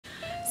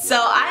So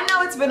I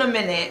know it's been a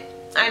minute.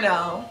 I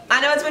know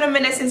it's been a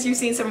minute since you've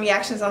seen some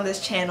reactions on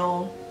this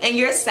channel and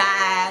you're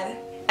sad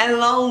and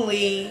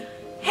lonely.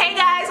 Hey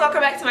guys,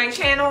 welcome back to my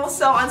channel.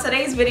 So on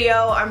today's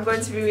video, I'm going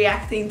to be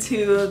reacting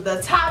to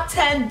the top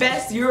 10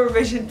 best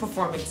Eurovision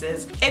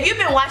performances. If you've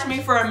been watching me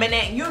for a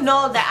minute, you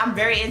know that I'm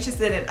very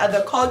interested in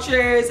other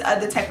cultures,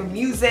 other type of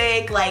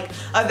music, like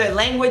other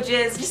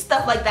languages, just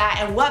stuff like that.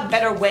 And what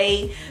better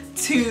way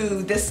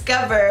to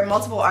discover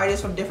multiple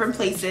artists from different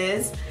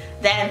places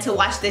than to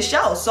watch this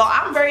show. So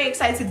I'm very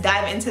excited to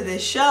dive into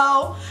this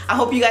show. I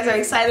hope you guys are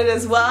excited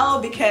as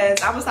well,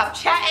 because I'm gonna stop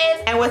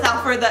chatting, and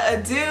without further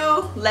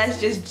ado, let's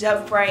just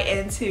jump right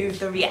into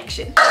the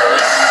reaction.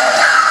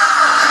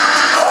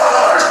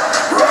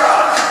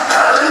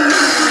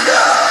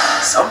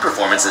 Some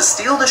performances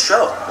steal the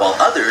show, while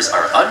others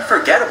are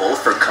unforgettable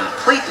for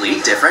completely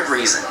different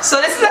reasons.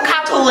 So this is a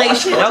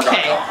compilation,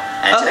 okay.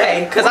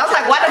 Okay, because I was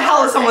like, why the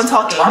hell is someone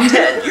talking? Top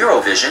 10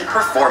 Eurovision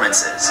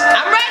performances.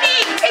 I'm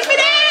ready! Take me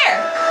there!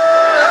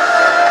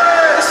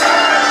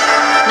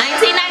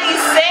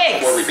 1996!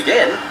 Before we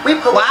begin, we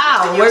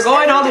wow, we're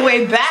going all the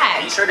way back.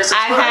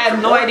 I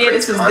had no idea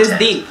this was this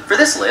deep. For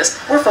this list,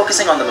 we're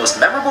focusing on the most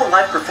memorable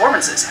live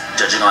performances,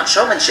 judging on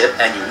showmanship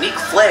and unique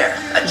flair.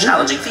 A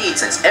challenging feat,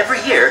 since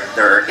every year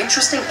there are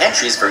interesting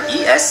entries for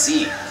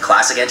ESC.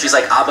 Classic entries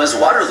like ABBA's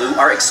Waterloo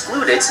are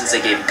excluded since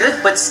they gave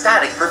good but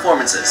static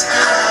performances.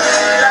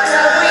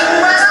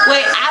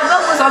 Wait, ABBA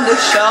was on the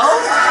show?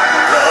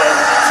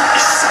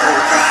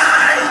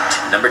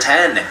 Number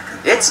 10,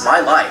 It's My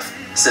Life.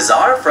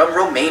 Cesar from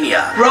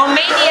Romania.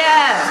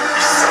 Romania!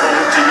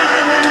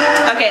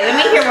 Okay, let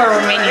me hear where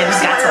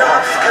Romanians got to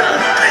offer.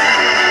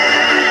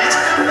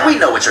 We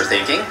know what you're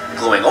thinking.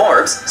 Glowing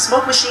orbs,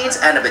 smoke machines,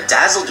 and a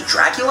bedazzled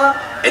Dracula?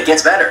 It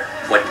gets better.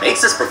 What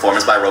makes this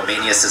performance by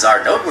Romania's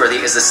Cesar noteworthy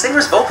is the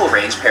singer's vocal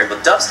range paired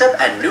with dubstep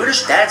and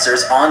nudish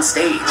dancers on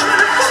stage.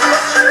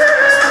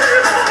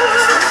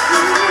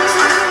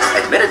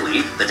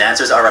 Admittedly, the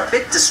dancers are a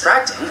bit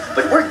distracting,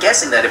 but we're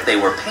guessing that if they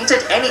were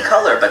painted any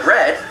color but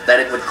red, that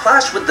it would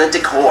clash with the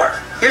decor.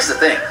 Here's the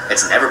thing,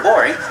 it's never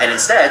boring, and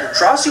instead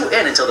draws you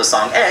in until the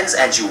song ends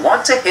and you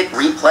want to hit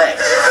replay.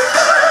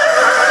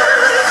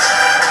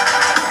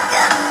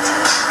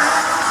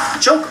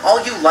 Joke all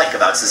you like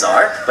about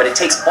Cesar, but it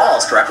takes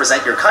balls to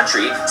represent your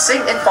country,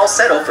 sing in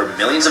falsetto for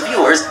millions of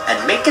viewers, and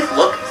make it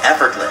look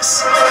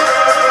effortless.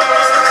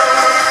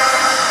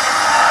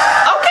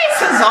 Okay,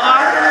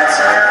 Cesar.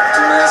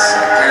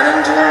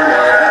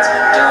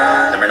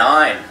 Number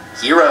 9,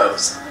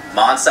 Heroes.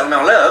 Måns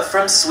Zelmerlöw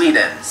from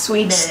Sweden.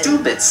 Sweden.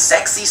 Stupid,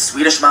 sexy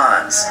Swedish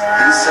Måns.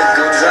 That's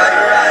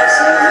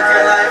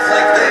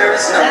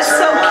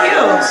so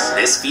cute.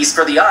 This feast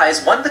for the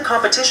eyes won the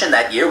competition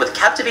that year with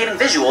captivating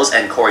visuals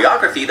and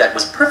choreography that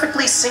was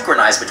perfectly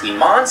synchronized between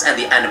Måns and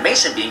the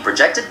animation being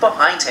projected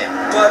behind him.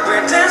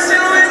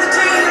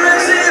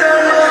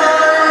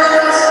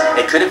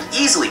 It could have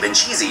easily been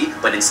cheesy,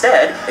 but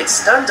instead, it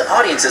stunned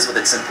audiences with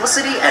its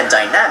simplicity and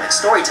dynamic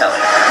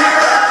storytelling.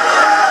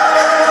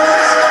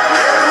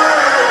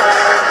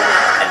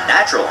 And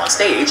natural on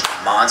stage,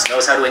 Måns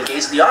knows how to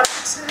engage the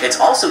audience. It's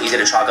also easy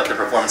to chalk up the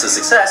performance's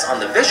success on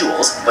the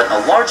visuals, but a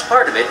large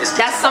part of it is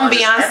that's some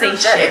Beyonce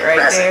shit right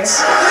presence.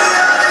 There.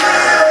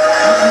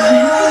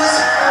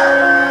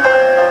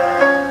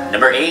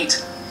 Number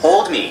 8,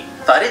 Hold Me.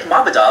 Farid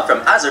Mabedov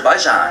from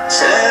Azerbaijan.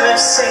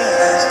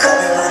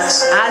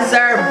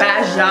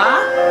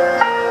 Azerbaijan?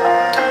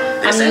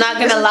 I'm not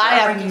gonna lie,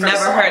 I've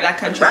never heard that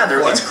country Rather,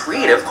 before. it's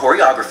creative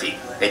choreography.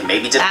 It may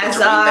be difficult to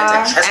reinvent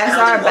a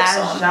chest-pounding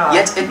love song,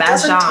 yet it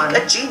doesn't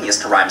take a genius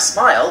to rhyme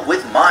smile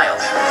with mile.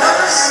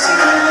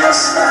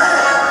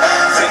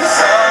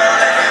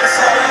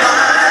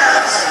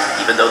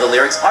 Even though the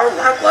lyrics are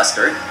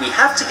lackluster, we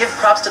have to give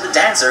props to the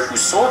dancer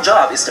whose sole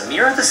job is to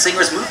mirror the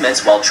singer's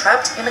movements while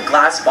trapped in a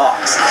glass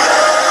box.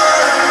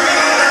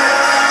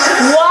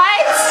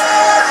 What?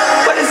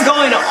 What is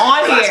going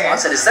on here? Glass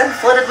box that is then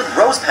flooded with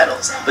rose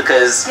petals,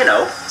 because, you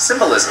know,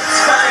 symbolism.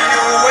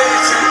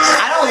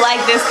 I don't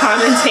like this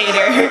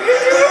commentator.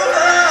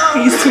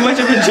 He's too much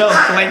of a joke,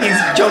 like he's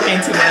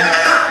joking too much.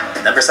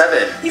 Number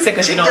 7, He's like,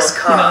 Genghis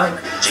Khan.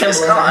 Genghis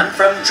Khan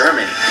from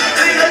Germany.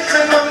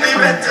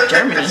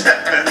 Germany.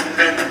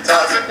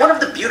 One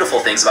of the beautiful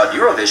things about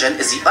Eurovision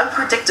is the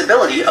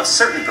unpredictability of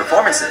certain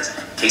performances.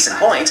 Case in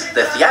point,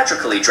 the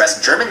theatrically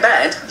dressed German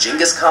band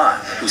Genghis Khan,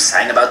 who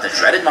sang about the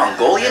dreaded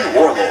Mongolian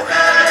warlord.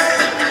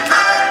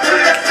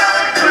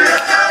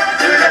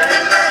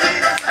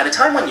 At a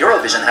time when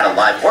Eurovision had a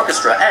live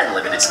orchestra and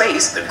limited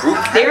space, the group...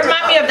 They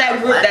remind me of that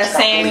group that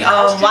sang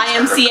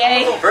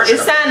YMCA.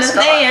 It's time to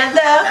stay at the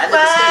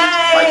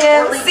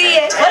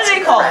YMCA. What are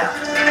they called?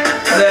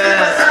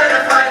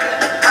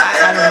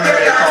 I don't know what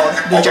they're called.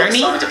 The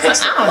Journey? Although sung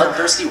depicts the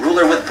bloodthirsty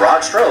ruler with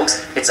broad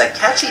strokes, it's a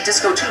catchy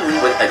disco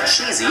tune with a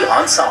cheesy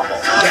ensemble.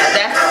 Yeah,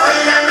 that's...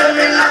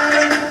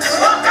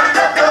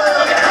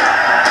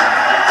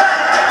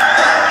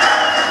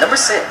 Number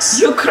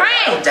 6.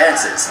 Ukraine!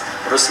 Dances.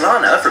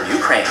 Ruslana from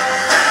Ukraine.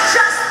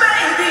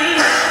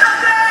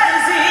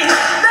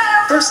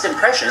 first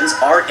impressions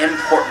are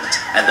important,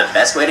 and the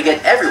best way to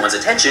get everyone's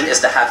attention is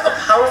to have a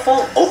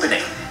powerful opening.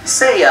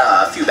 Say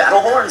a few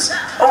battle horns.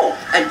 Oh,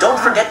 and don't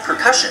forget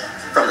percussion.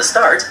 From the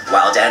start,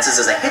 Wild Dances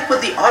is a hit with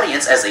the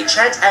audience as they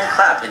chant and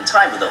clap in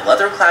time with the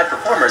leather-clad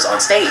performers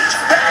on stage.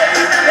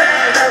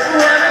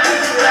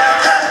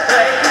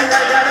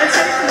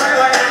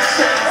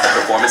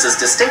 The performance is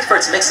distinct for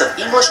its mix of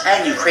English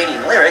and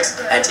Ukrainian lyrics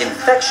and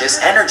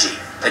infectious energy.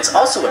 It's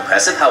also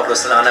impressive how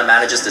Ruslana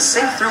manages to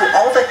sing through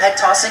all the head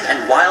tossing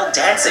and wild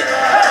dancing.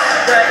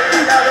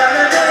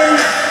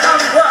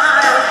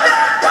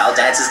 Wild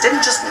Dances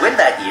didn't just win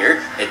that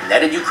year, it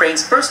netted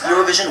Ukraine's first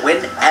Eurovision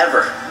win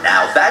ever.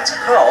 Now that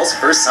calls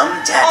for some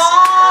dancing.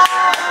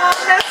 Oh,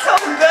 that's so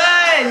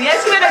good.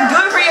 Yes, you did a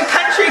good for your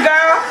country,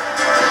 girl.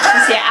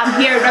 You see, I'm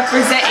here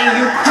representing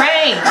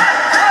Ukraine,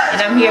 and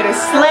I'm here to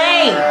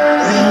slay.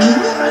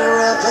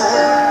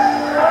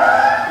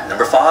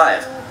 Number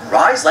 5,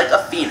 Rise Like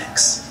a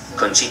Phoenix.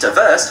 Conchita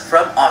Wurst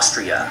from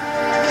Austria.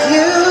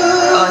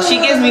 Oh,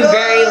 she gives me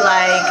very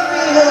like...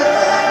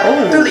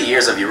 Oh. Through the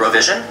years of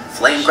Eurovision,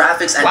 flame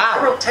graphics and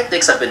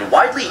pyrotechnics have been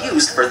widely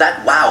used for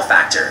that wow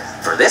factor.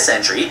 For this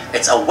entry,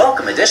 it's a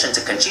welcome addition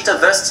to Conchita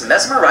Wurst's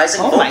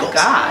mesmerizing vocals. Oh my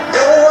god.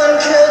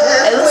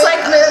 It looks like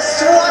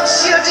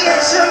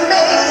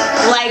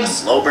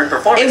slow burn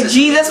performance. If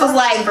Jesus was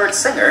like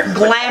singer,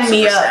 glam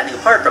me up. Standing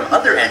apart from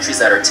other entries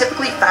that are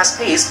typically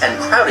fast-paced and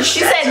crowded.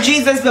 She said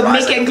Jesus, but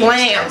make it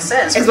glam.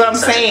 Is what I'm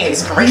saying.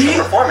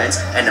 Inspirational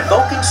performance and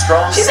evoking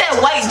strong. She said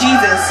white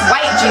Jesus,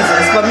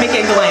 but make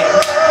it glam.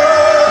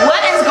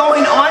 What is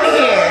going on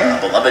here?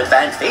 Beloved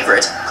fan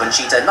favorite,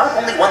 Conchita not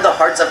only won the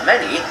hearts of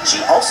many,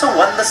 she also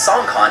won the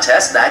song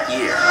contest that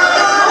year.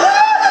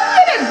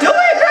 You didn't do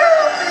it,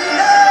 girl.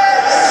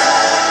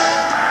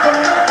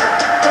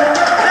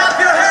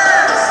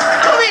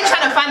 I'm really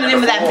trying to find the name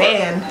of that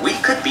band. We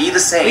Could Be the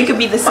Same. We Could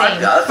Be the Same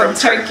from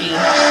Turkey.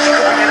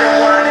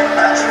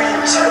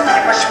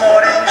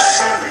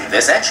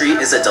 This entry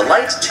is a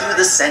delight to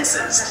the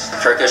senses.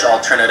 Turkish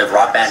alternative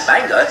rock band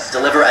Manga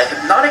deliver a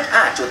hypnotic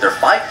act with their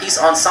 5-piece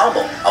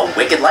ensemble, a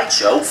wicked light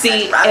show.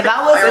 See, if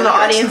I was in the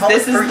audience,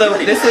 this is the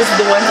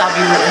ones I'll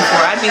be rooting for.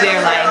 I'd be there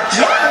like,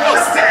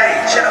 yes, yes.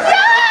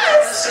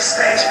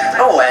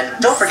 Oh, and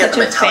don't forget the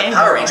metallic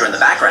Power Ranger in the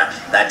background.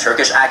 That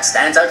Turkish act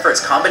stands out for its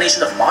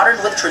combination of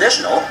modern with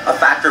traditional, a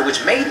factor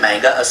which made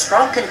Manga a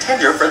strong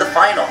contender for the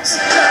finals.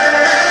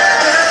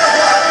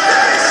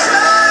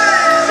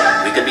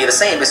 We Could Be the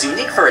Same is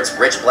unique for its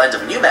rich blend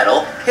of new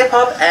metal,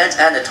 hip-hop, and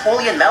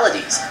Anatolian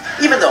melodies.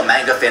 Even though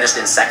Manga finished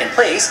in second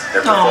place,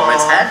 their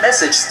performance and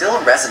message still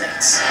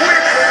resonates.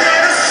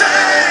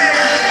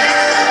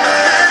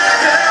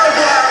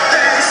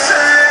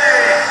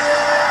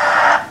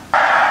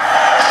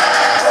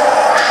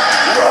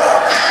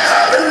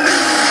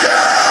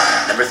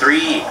 Number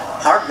 3,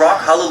 Hard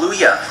Rock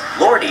Hallelujah,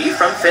 Lordi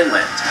from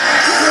Finland.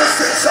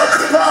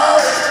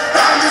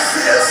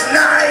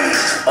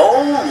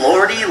 Oh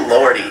lordy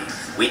lordy.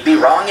 We'd be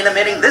wrong in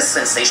admitting this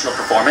sensational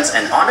performance,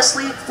 and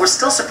honestly, we're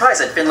still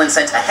surprised that Finland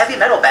sent a heavy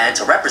metal band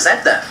to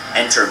represent them.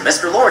 Enter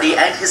Mr. Lordi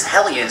and his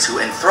Hellions, who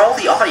enthrall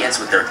the audience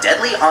with their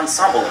deadly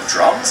ensemble of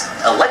drums,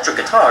 electric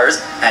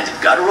guitars, and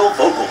guttural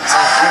vocals.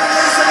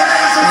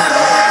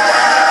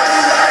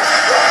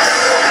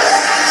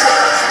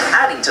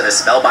 Adding to the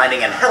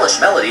spellbinding and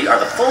hellish melody are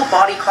the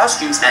full-body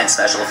costumes and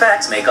special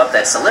effects makeup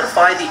that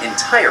solidify the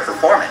entire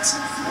performance.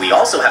 We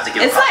also have to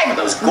give props for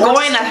those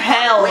going to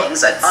hell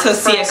wings that to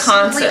see a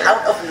concert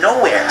out of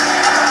nowhere.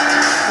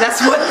 That's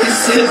what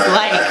this is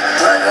like.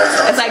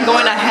 It's like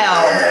going to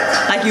hell.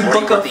 Like you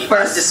book a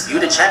first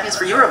undisputed champions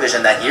for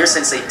Eurovision that year,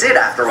 since they did,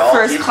 after all,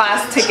 first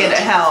class ticket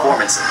to hell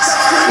performances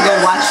to go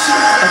watch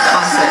a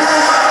concert.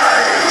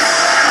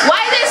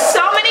 Why are there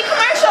so many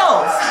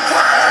commercials?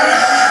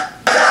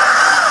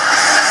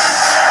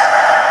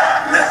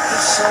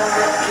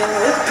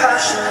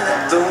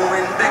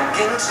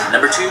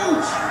 Number 2,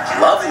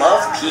 Love,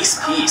 Love, Peace,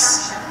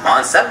 Peace.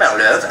 Måns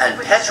Zelmerlöw and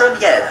Petra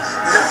Mjelde.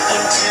 Look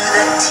into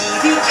the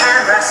TV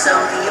camera so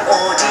the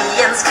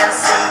audience can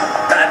see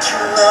that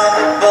you're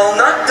lovable,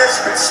 not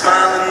desperate,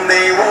 smiling,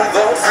 they will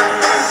vote for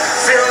me.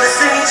 Fill the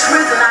stage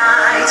with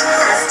light.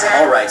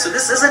 Alright, so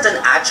this isn't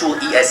an actual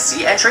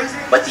ESC entry,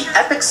 but the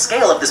epic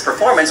scale of this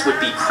performance would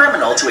be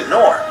criminal to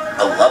ignore.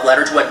 A love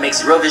letter to what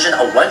makes Eurovision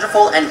a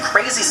wonderful and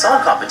crazy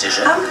song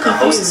competition. The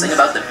hosts sing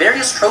about the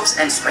various tropes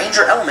and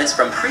stranger elements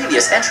from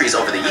previous entries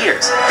over the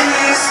years.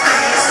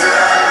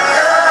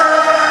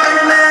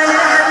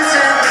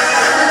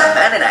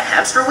 Man in a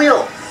hamster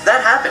wheel?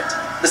 That happened.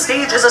 The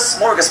stage is a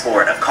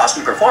smorgasbord of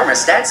costume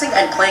performers dancing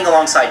and playing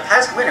alongside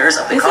past winners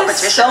of the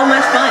competition. This is so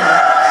much fun.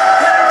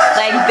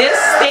 Like, this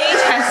stage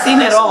has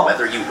seen it all.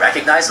 Whether you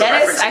recognize the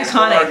references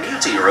or are new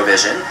to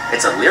Eurovision,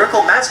 it's a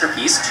lyrical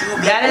masterpiece to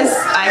be That is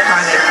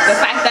iconic. The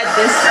fact that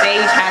this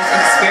stage has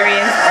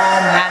experienced all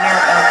manner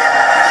of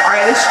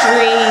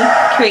artistry,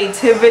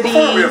 creativity.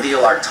 Before we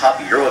reveal our top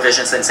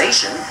Eurovision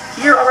sensation,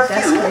 here are a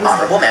few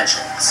honorable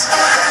mentions.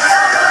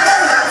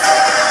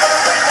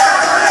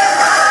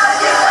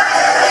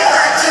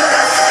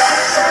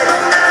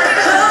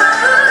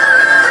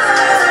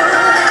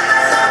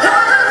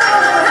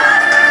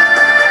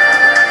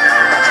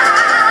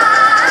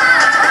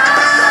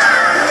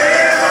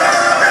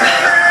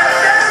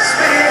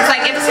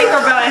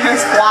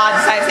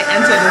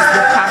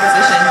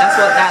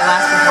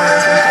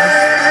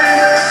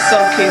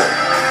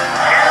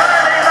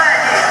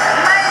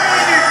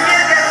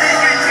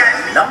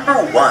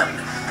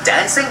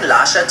 Dancing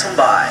Lasha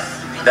Tumbai,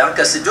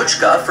 Verka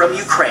Siduchka from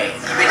Ukraine.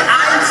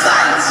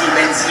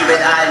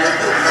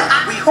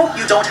 We hope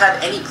you don't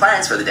have any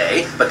plans for the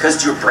day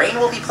because your brain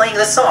will be playing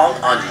this song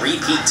on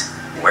repeat.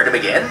 Where to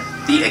begin?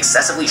 The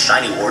excessively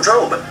shiny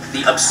wardrobe,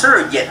 the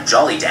absurd yet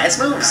jolly dance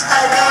moves.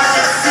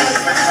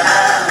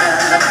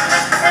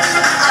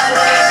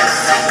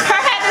 Her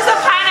head is a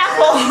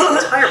pineapple.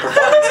 The entire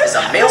performance is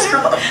a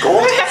maelstrom of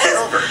gold and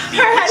silver, the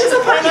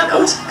original party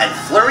notes, and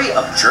flurry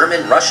of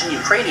German, Russian,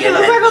 Ukrainian,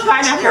 and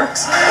pineapple.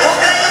 lyrics.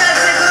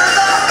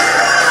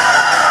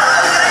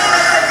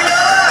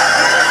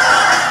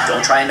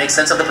 Don't try and make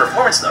sense of the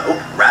performance though,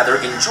 rather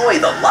enjoy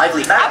the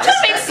lively I'm madness.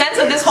 trying to make sense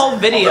of this whole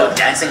video.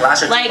 Dancing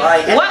Lasha Like,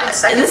 Dubai what?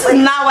 This is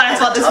not what I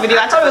thought this video.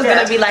 I thought it was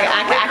gonna be like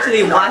I could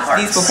actually watch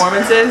these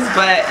performances,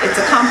 but it's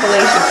a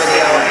compilation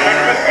video.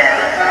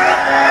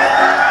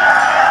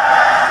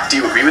 Do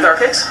you agree with our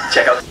picks?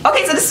 Check out.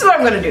 Okay, so this is what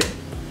I'm gonna do.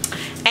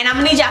 And I'm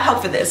gonna need y'all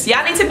help for this.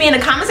 Y'all need to be in the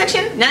comment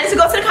section. Y'all need to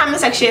go to the comment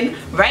section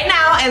right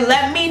now and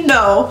let me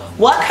know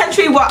what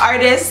country, what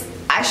artist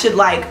I should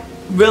like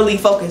really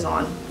focus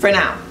on for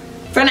now.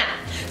 For now.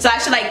 So I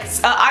should like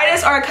an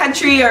artist or a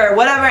country or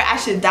whatever I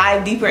should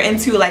dive deeper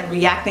into, like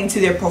reacting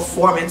to their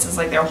performances,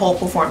 like their whole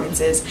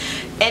performances.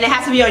 And it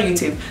has to be on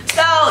YouTube.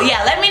 So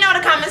yeah, let me know in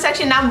the comment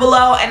section down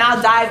below and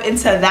I'll dive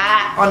into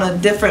that on a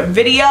different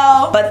video.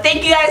 But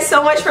thank you guys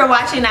so much for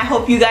watching. I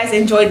hope you guys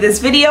enjoyed this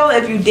video.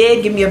 If you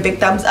did, give me a big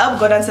thumbs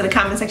up. Go down to the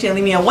comment section and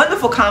leave me a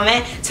wonderful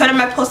comment. Turn on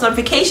my post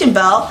notification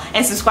bell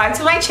and subscribe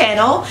to my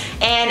channel.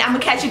 And I'm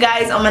gonna catch you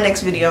guys on my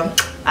next video.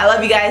 I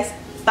love you guys.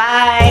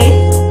 Bye.